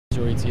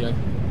ETO.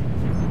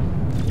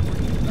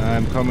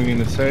 I'm coming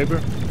in a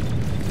Saber.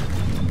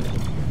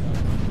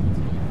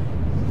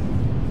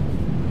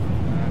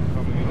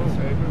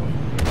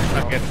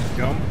 I get the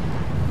jump.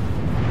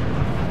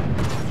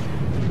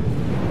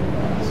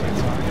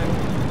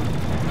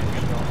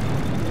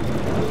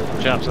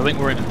 Chaps, I think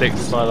we're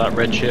interdicted by that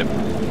red ship. See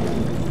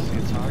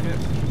a target.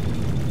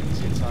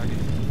 See a target.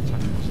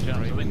 Chaps,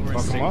 I think we're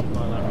interdicted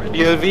by that red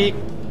ship. DLV,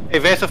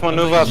 evasive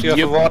maneuvers, you have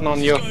a warden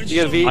on you.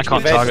 DLV, I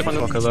can't target the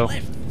fucker though.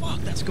 Fuck,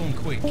 that's gone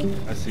quick.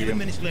 I see 10 him.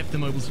 minutes left, the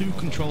mobiles. Who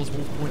controls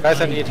Wolf Point?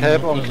 Guys, I need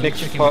help on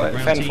clicks for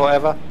fan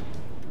forever.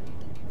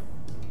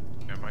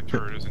 Yeah, my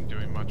turret isn't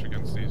doing much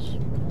against these.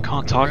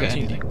 Can't target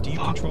anything. Do you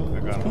control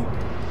Wolf Point?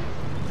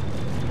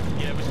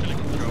 Yeah, we're still in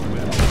control.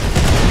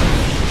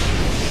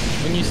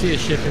 When you see a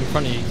ship in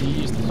front of you, do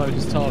you use the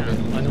closest target?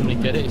 I normally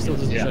get it, it still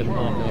doesn't show the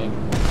mark there.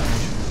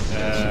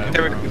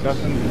 It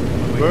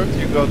doesn't work,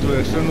 you go to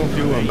external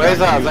view and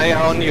Razor, they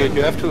are on you,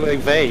 you have to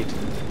evade.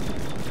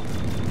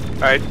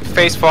 Alright,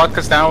 face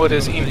vodkas down with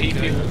his EMP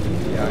view.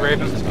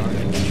 Raven.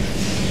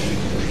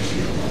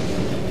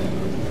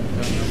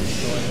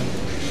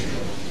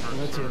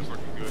 Turret's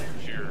looking good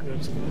here.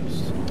 Just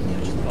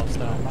bust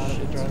out. Out of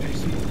the drone.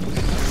 6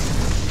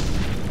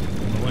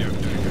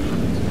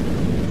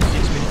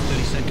 minutes,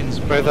 30 seconds.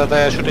 Razor,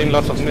 they are shooting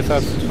lots of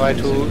missiles, try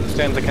to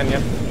stay in the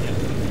canyon.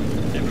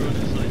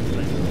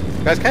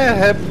 Guys, can I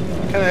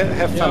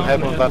have some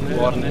help on that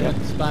warden here?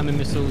 Spamming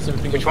missiles,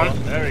 everything. Which one?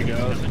 there he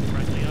goes.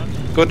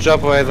 Good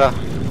job, Razor.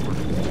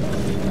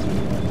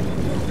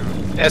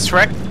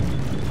 S-Rec.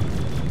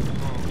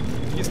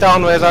 He's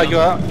down, Razor, you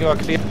are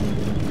clear.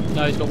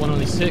 No, he's got one on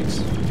his 6.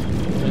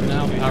 And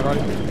now, arrow.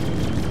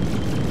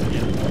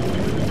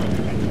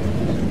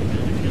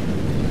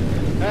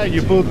 Hey,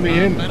 you pulled me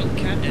in.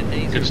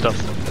 Good stuff.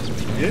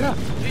 Yeah,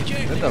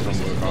 that doesn't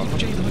work out.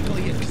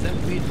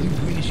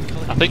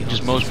 I think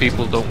just most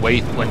people don't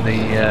wait when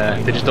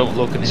they just don't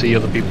look and see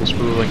other people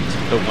spooling.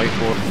 Don't wait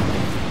for it.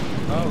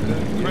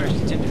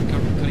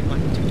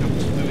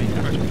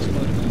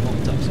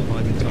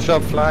 Good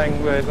job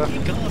flying, Razor.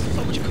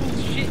 So much cool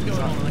shit going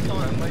on, I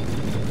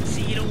can't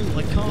see it all.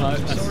 I can't. No,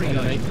 I'm that's sorry,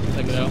 enemy. guys.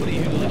 Take it out. Somebody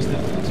who likes to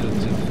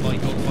fight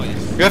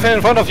dogfighters. You have him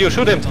in front of you,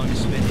 shoot him! Time is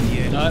spent in the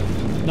air. No,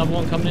 another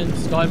one coming in.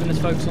 Skyven is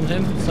focused on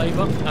him.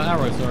 Saber.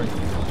 Arrow, sorry.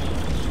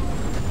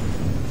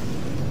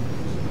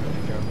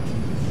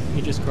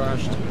 He just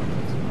crashed.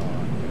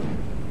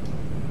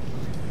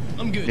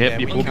 I'm good. Yep,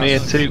 you pulled me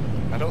in too.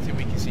 I don't think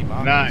we can see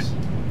markers. Nice.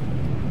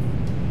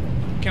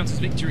 Counts as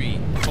victory.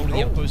 Holding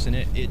the outpost in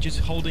it. Just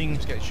holding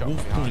Just getting shot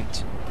Wolf from behind.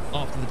 Point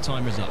after the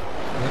timer's up.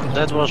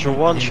 That was a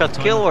one-shot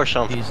kill or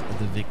something? Is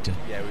the victor.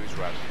 Yeah, we was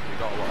red. We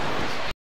got a lot.